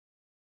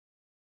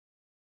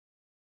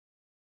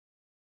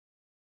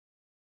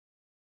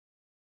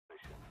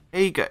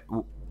Here you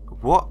go.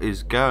 What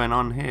is going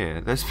on here?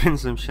 There's been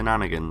some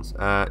shenanigans.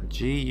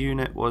 G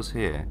unit was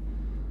here.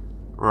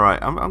 Right,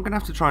 I'm gonna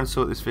have to try and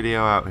sort this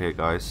video out here,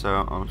 guys. So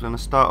I'm gonna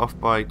start off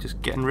by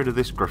just getting rid of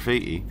this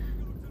graffiti.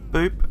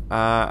 Boop.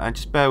 And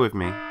just bear with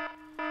me.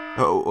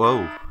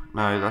 Oh,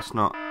 no, that's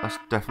not. That's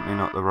definitely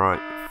not the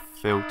right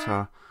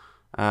filter.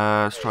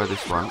 Let's try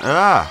this one.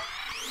 Ah!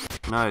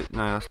 No,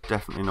 that's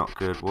definitely not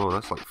good. Whoa,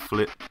 that's like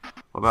flip.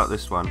 What about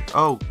this one?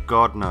 Oh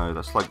God, no,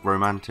 that's like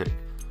romantic.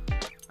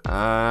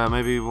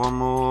 Maybe one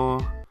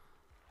more.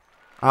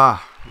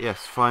 Ah, yes,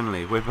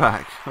 finally, we're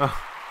back. Oh,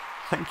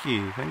 thank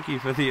you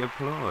for the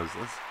applause.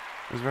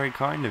 That's very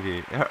kind of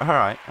you.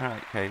 Alright,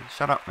 okay,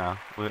 shut up now.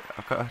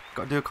 I've got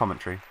to do a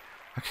commentary.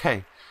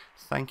 Okay,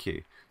 thank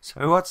you.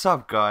 So what's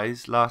up,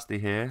 guys? Lastly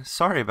here.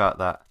 Sorry about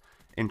that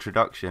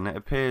introduction. It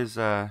appears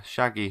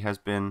Shaggy has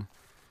been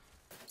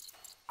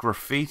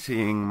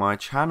graffitiing my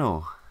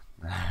channel.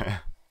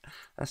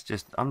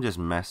 I'm just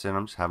messing.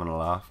 I'm just having a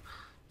laugh.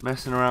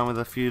 Messing around with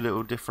a few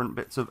little different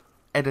bits of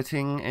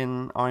editing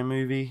in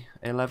iMovie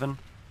 11.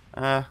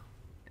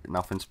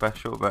 Nothing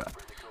special, but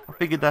I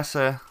figured it's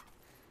a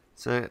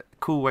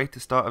cool way to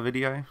start a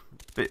video. A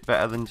bit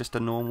better than just a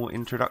normal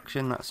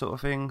introduction, that sort of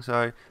thing.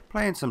 So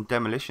playing some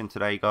Demolition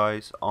today,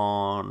 guys,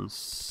 on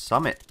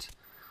Summit.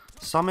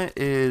 Summit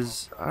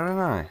is, I don't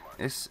know,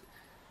 it's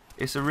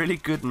a really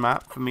good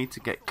map for me to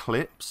get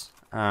clips,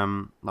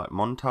 like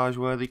montage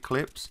worthy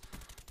clips.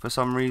 For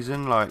some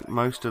reason, like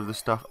most of the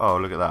stuff. Oh,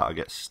 look at that! I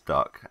get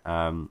stuck.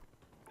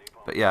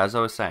 But yeah, as I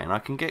was saying, I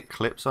can get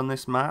clips on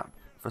this map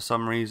for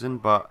some reason,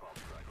 but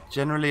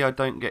generally I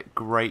don't get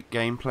great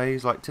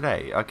gameplays. Like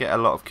today, I get a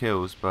lot of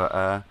kills,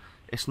 but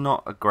it's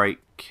not a great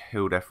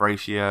kill-death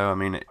ratio. I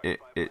mean,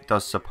 it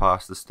does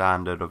surpass the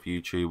standard of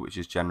YouTube, which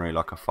is generally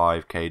like a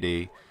 5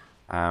 KD,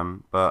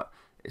 but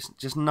it's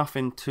just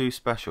nothing too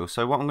special.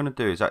 So what I'm going to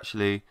do is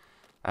actually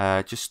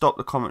just stop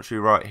the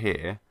commentary right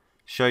here,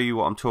 show you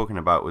what I'm talking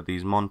about with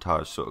these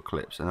montage sort of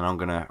clips, and then I'm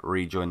going to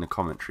rejoin the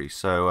commentary.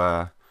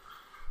 So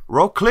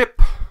roll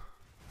clip.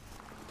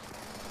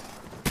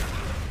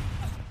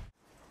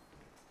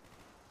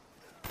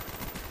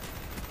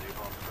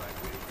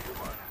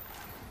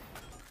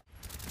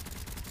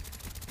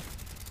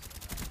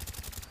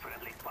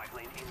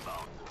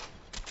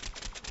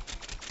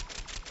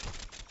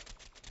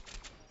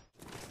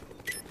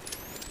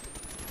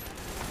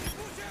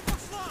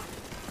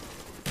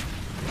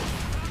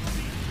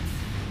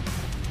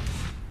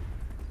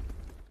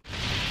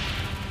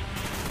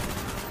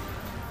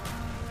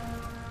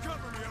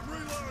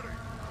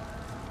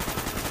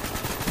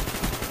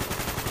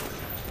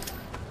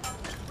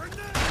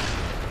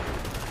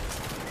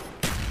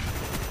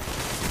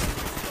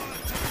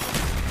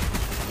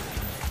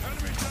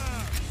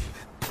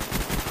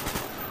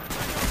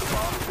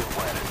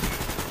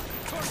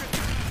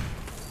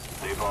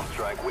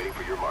 Strike waiting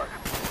for your mark.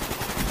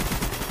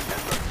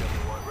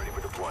 SR-71 ready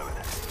for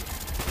deployment.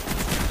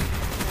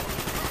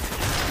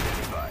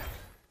 Standing by.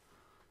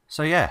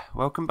 So yeah,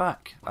 welcome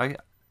back. I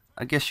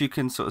guess you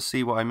can sort of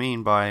see what I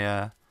mean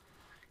by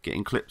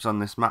getting clips on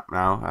this map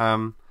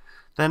now.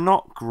 They're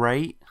not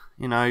great,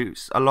 you know.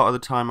 A lot of the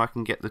time I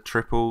can get the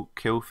triple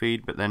kill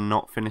feed, but then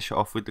not finish it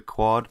off with the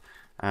quad,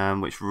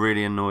 which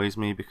really annoys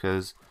me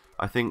because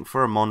I think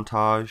for a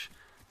montage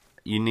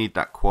you need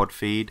that quad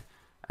feed.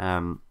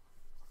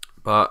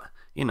 But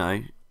you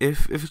know,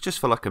 if it's just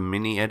for like a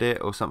mini edit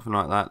or something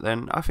like that,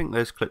 then I think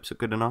those clips are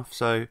good enough.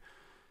 So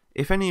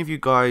if any of you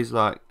guys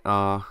like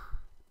are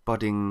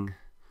budding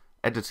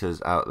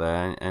editors out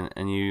there,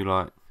 and you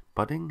like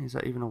budding, is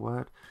that even a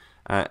word?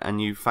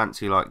 And you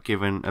fancy like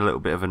giving a little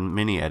bit of a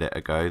mini edit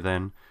a go,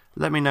 then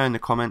let me know in the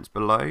comments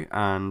below,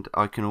 and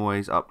I can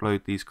always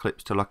upload these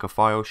clips to like a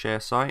file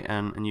share site,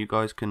 and you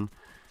guys can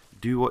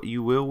do what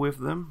you will with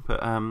them.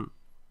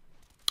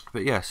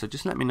 But yeah, so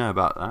just let me know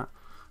about that.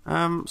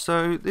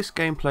 So this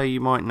gameplay, you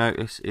might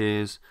notice,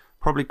 is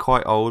probably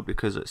quite old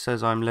because it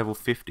says I'm level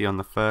 50 on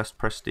the first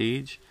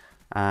prestige,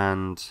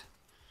 and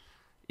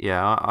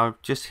yeah,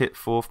 I've just hit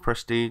 4th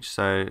prestige,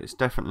 so it's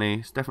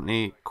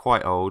definitely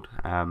quite old.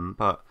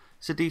 But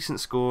it's a decent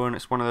score, and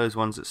it's one of those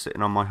ones that's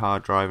sitting on my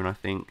hard drive, and I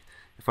think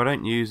if I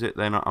don't use it,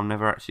 then I'm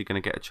never actually going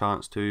to get a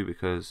chance to,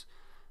 because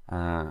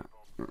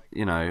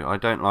you know, I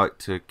don't like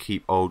to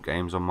keep old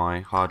games on my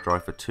hard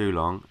drive for too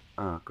long.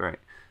 Oh, great.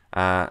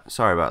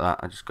 Sorry about that.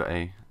 I just got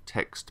a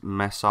text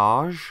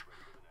message.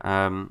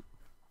 But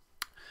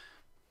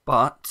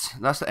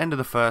that's the end of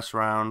the first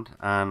round,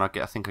 and I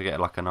think I get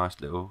like a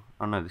nice little.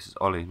 Oh no, this is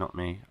Ollie, not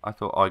me. I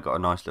thought I got a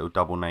nice little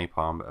double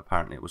napalm, but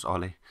apparently it was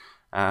Ollie.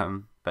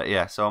 But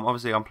yeah, so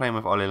I'm playing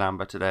with Ollie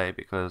Lambert today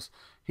because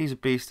he's a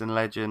beast and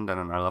legend,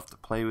 and I love to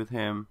play with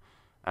him.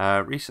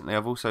 Recently,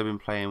 I've also been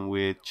playing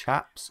with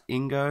Chaps,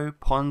 Ingo,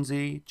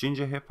 Ponzi,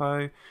 Ginger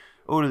Hippo.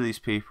 All of these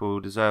people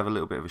deserve a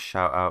little bit of a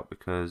shout out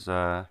because,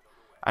 and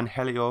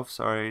Heliov,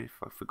 sorry if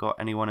I forgot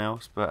anyone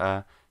else,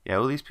 but yeah,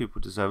 all these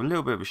people deserve a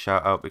little bit of a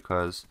shout out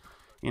because,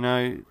 you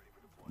know,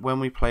 when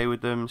we play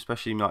with them,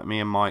 especially like me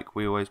and Mike,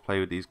 we always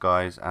play with these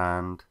guys,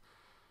 and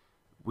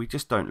we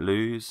just don't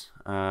lose.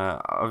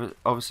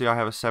 Obviously, I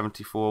have a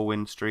 74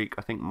 win streak.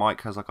 I think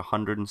Mike has like a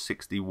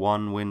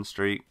 161 win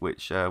streak,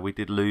 which we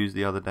did lose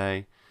the other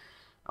day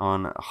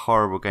on a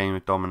horrible game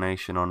of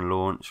Domination on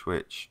launch.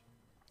 Which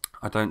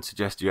I don't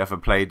suggest you ever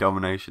play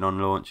Domination on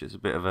launch. It's a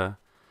bit of a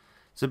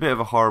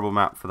horrible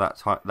map for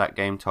that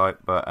game type.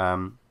 But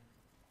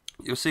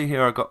you'll see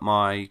here I got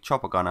my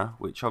chopper gunner,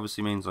 which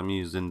obviously means I'm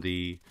using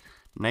the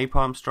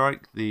napalm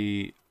strike,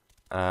 the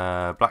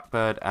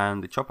Blackbird,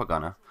 and the chopper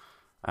gunner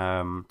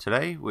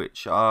today,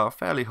 which are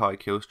fairly high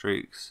kill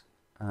streaks.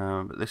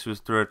 But this was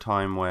through a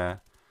time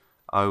where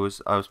I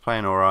was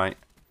playing alright,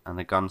 and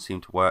the gun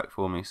seemed to work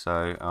for me.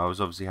 So I was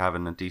obviously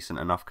having a decent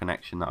enough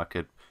connection that I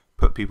could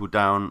put people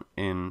down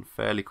in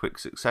fairly quick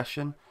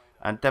succession.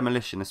 And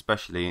Demolition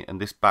especially,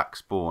 and this back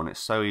spawn, it's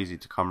so easy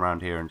to come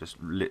around here and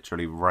just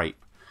literally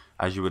rape,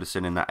 as you would have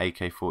seen in that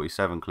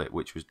AK-47 clip,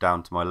 which was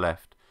down to my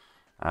left.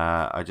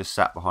 I just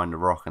sat behind a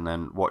rock and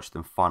then watched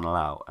them funnel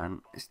out, and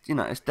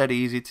it's dead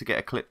easy to get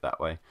a clip that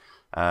way.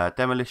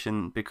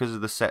 Demolition, because of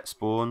the set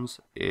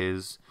spawns,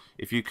 is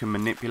if you can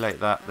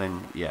manipulate that,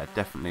 then yeah,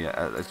 definitely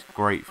it's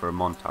great for a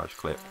montage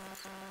clip.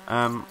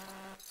 The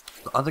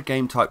other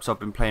game types I've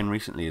been playing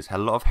recently is a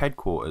lot of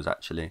headquarters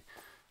actually.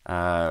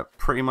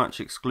 Pretty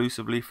much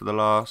exclusively for the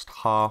last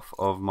half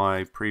of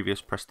my previous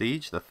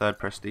prestige, the third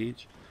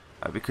prestige,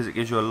 because it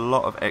gives you a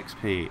lot of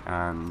XP,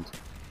 and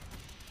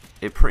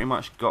it pretty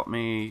much got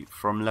me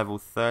from level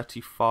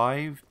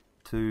 35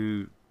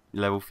 to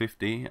level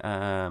 50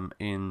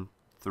 in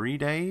 3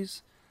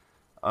 days.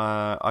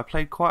 I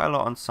played quite a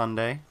lot on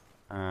Sunday,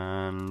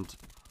 and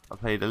I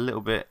played a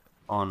little bit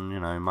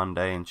on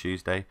Monday and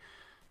Tuesday,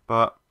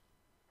 but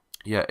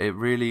yeah,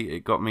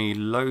 it got me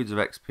loads of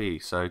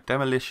XP. So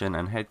Demolition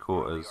and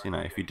Headquarters,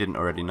 if you didn't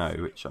already know,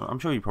 which I'm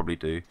sure you probably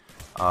do,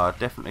 are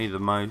definitely the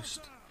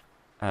most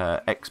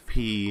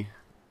XP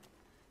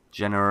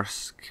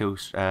generous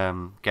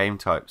game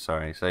type.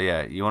 Sorry. So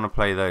yeah, you want to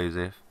play those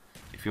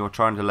if you're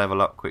trying to level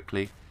up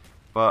quickly.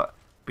 But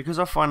because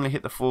I finally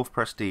hit the 4th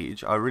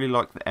prestige, I really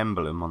like the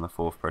emblem on the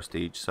 4th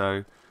prestige,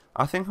 so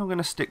I think I'm going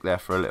to stick there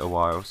for a little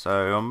while.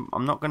 So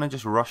I'm not going to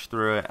just rush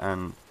through it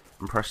and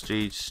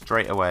prestige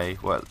straight away.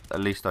 Well, at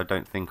least I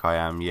don't think I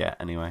am yet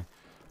anyway.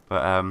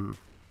 But I'm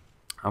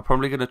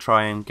probably going to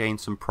try and gain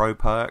some pro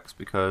perks,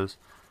 because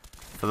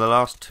for the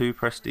last 2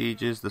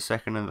 prestiges, the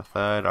 2nd and the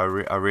 3rd,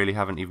 I really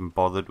haven't even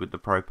bothered with the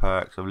pro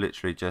perks. I've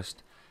literally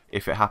just,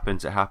 if it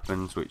happens, it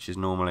happens, which is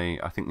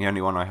normally, I think the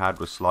only one I had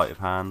was sleight of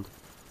hand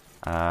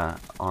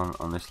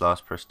on this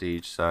last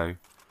prestige. So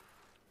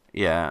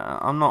yeah,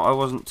 I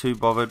wasn't too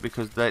bothered,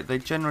 because they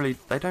generally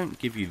don't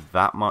give you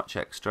that much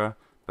extra.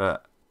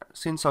 But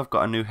since I've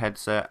got a new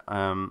headset,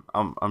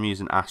 I'm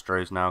using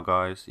Astros now,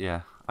 guys.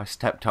 Yeah, I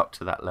stepped up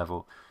to that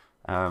level.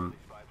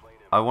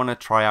 I want to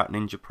try out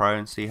Ninja Pro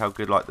and see how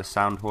good like the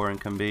sound whoring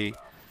can be.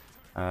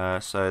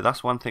 So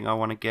that's one thing I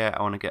want to get.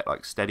 I want to get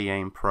like Steady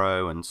Aim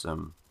Pro and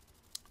some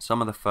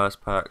of the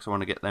first perks. I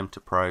want to get them to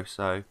Pro.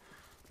 So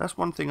that's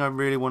one thing I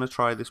really want to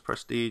try this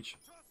prestige,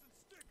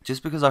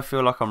 just because I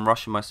feel like I'm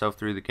rushing myself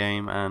through the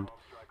game, and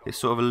it's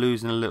sort of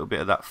losing a little bit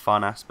of that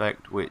fun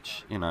aspect,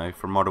 which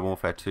from Modern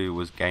Warfare 2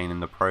 was gaining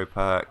the pro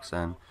perks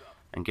and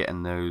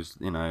getting those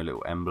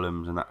little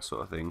emblems and that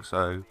sort of thing.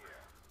 So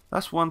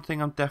that's one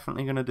thing I'm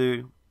definitely going to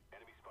do.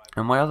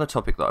 And my other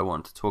topic that I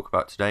wanted to talk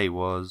about today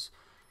was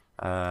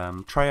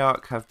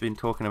Treyarch have been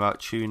talking about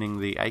tuning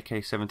the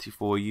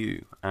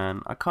AK-74U,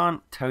 and I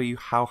can't tell you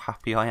how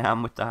happy I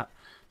am with that,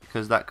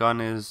 because that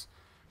gun is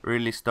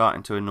really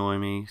starting to annoy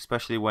me,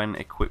 especially when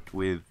equipped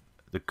with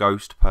the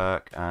Ghost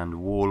perk and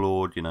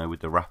Warlord, with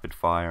the rapid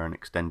fire and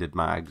extended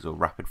mags, or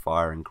rapid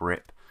fire and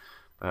grip.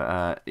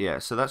 But yeah,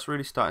 so that's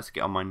really starting to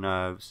get on my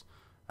nerves.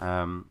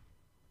 But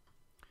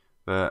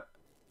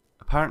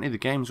apparently the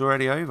game's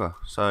already over,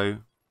 so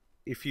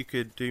if you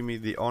could do me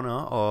the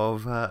honour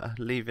of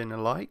leaving a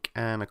like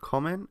and a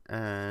comment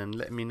and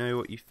letting me know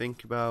what you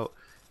think about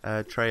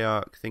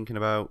Treyarch thinking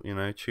about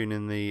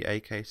tuning the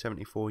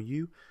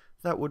AK-74U,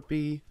 that would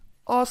be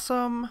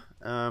awesome.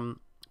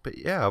 But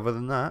yeah, other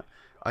than that,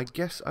 I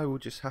guess I will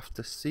just have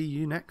to see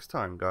you next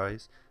time,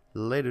 guys.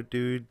 Later,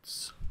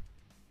 dudes.